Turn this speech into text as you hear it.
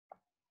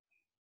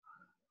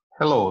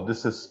Hello,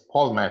 this is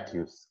Paul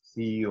Matthews,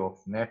 CEO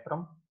of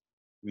Netram.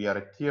 We are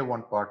a Tier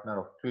 1 partner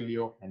of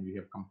Twilio and we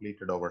have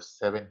completed over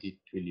 70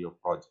 Twilio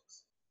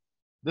projects.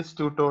 This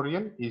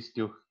tutorial is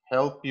to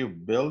help you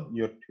build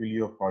your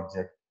Twilio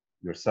project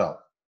yourself.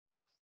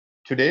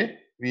 Today,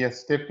 we are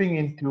stepping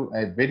into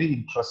a very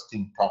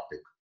interesting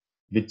topic,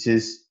 which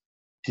is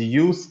to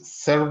use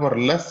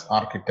serverless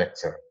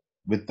architecture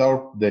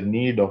without the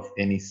need of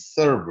any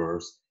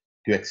servers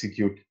to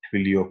execute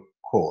Twilio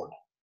code.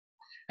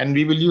 And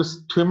we will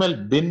use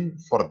Twiml bin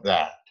for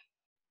that.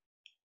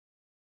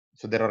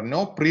 So there are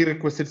no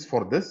prerequisites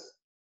for this.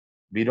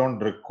 We don't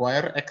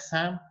require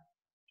exam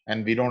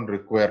and we don't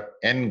require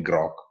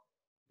ngrok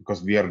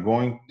because we are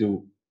going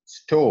to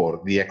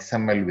store the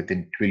XML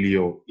within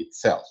Twilio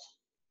itself.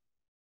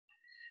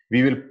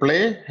 We will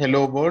play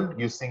Hello World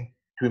using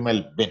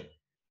Twiml bin.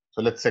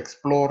 So let's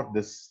explore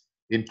this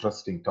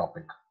interesting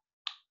topic.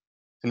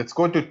 So let's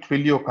go to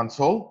Twilio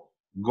Console,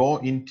 go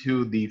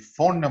into the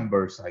phone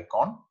numbers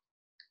icon,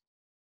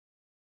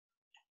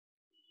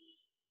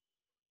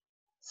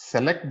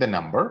 select the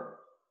number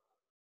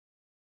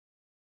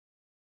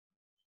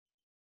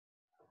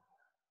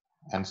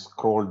and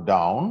scroll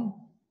down,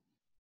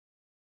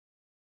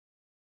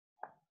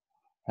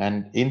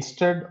 and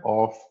instead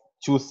of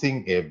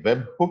choosing a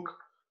webhook,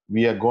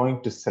 we are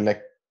going to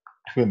select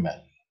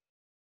Twiml.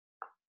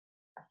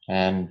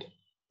 And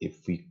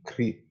if we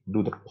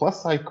do the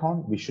plus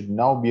icon, we should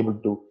now be able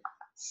to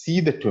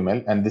see the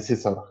Twiml, and this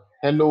is our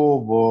Hello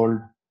World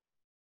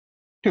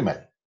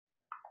Twiml.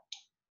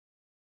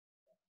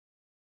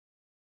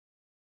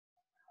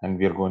 And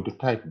we are going to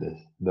type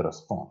the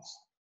response.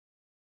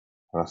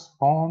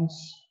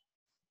 Response.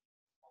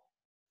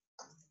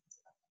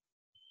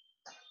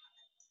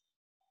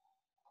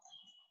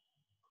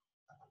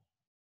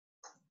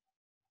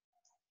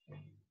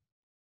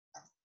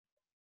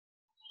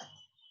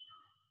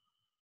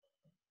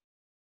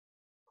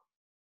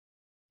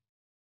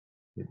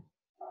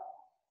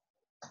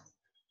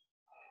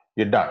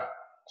 You're done.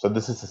 So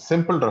this is a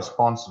simple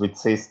response which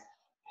says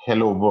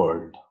Hello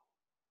World.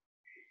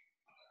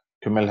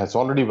 Twiml has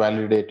already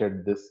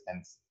validated this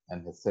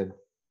and has said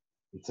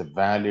it's a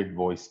valid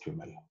voice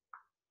Twiml.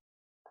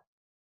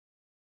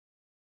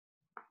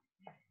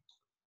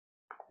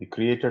 We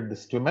created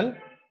this Twiml.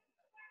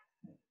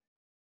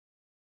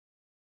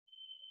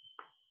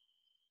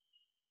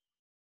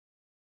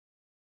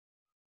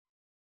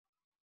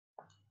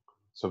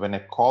 So when a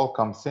call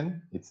comes in,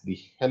 it's the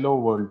Hello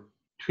World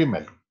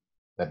Twiml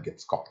that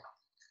gets called.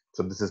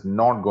 So this is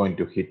not going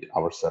to hit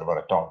our server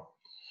at all.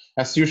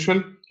 As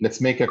usual,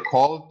 let's make a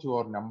call to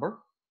our number.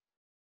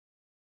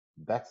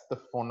 That's the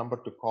phone number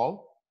to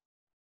call.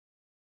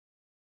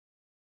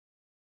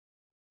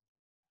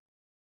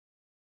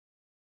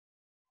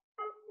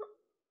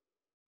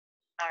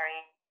 Sorry,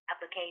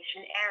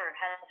 application error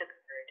has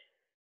occurred.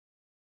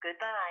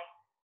 Goodbye.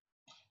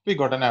 We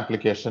got an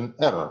application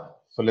error.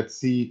 So let's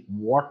see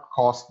what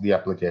caused the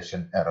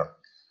application error.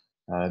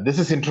 This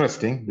is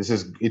interesting.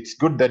 It's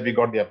good that we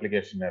got the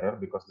application error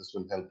because this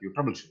will help you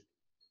troubleshoot.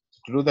 So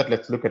to do that,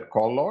 let's look at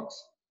call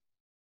logs.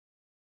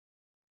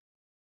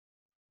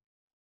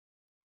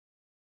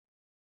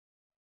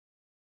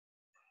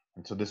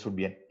 And so this would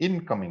be an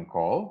incoming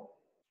call.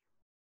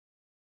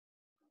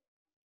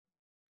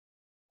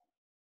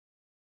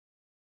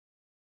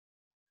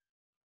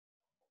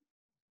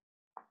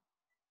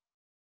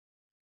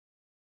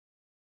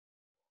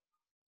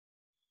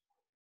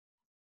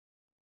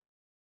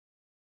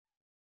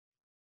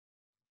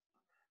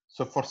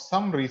 So for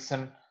some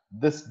reason,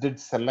 this did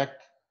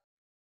select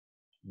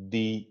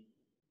the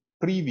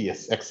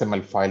previous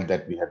XML file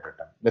that we had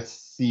written. Let's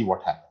see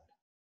what happened.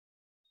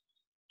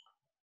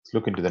 Let's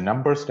look into the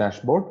numbers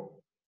dashboard.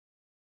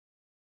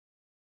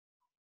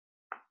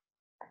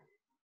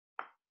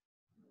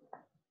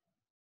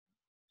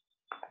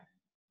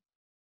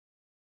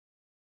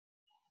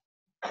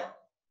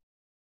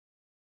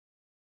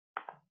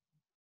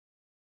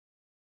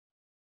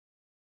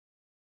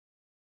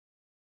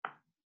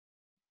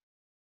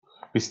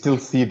 We still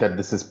see that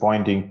this is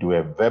pointing to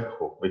a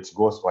webhook which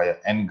goes via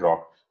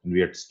ngrok, and we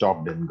had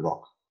stopped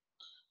ngrok.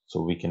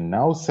 So we can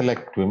now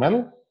select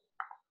Twiml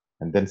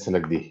and then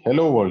select the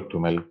Hello World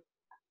Twiml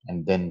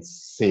and then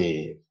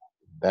save.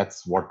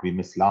 That's what we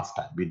missed last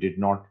time. We did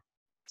not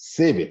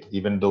save it.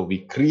 Even though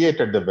we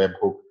created the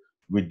webhook,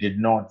 we did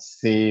not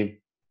save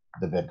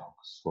the webhook.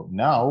 So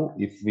now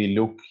if we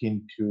look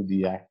into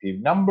the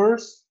active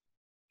numbers,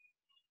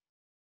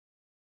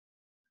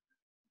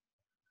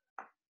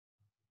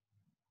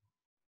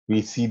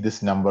 we see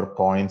this number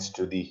points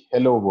to the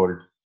Hello World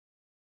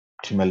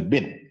Twiml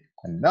bin.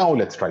 And now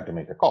let's try to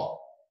make a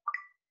call.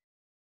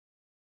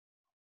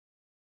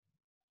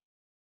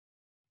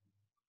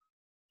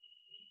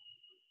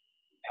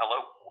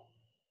 Hello.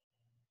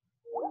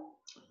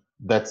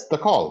 That's the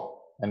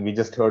call. And we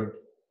just heard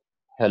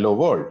Hello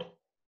World.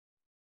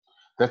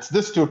 That's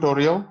this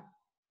tutorial.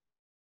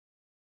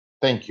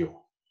 Thank you.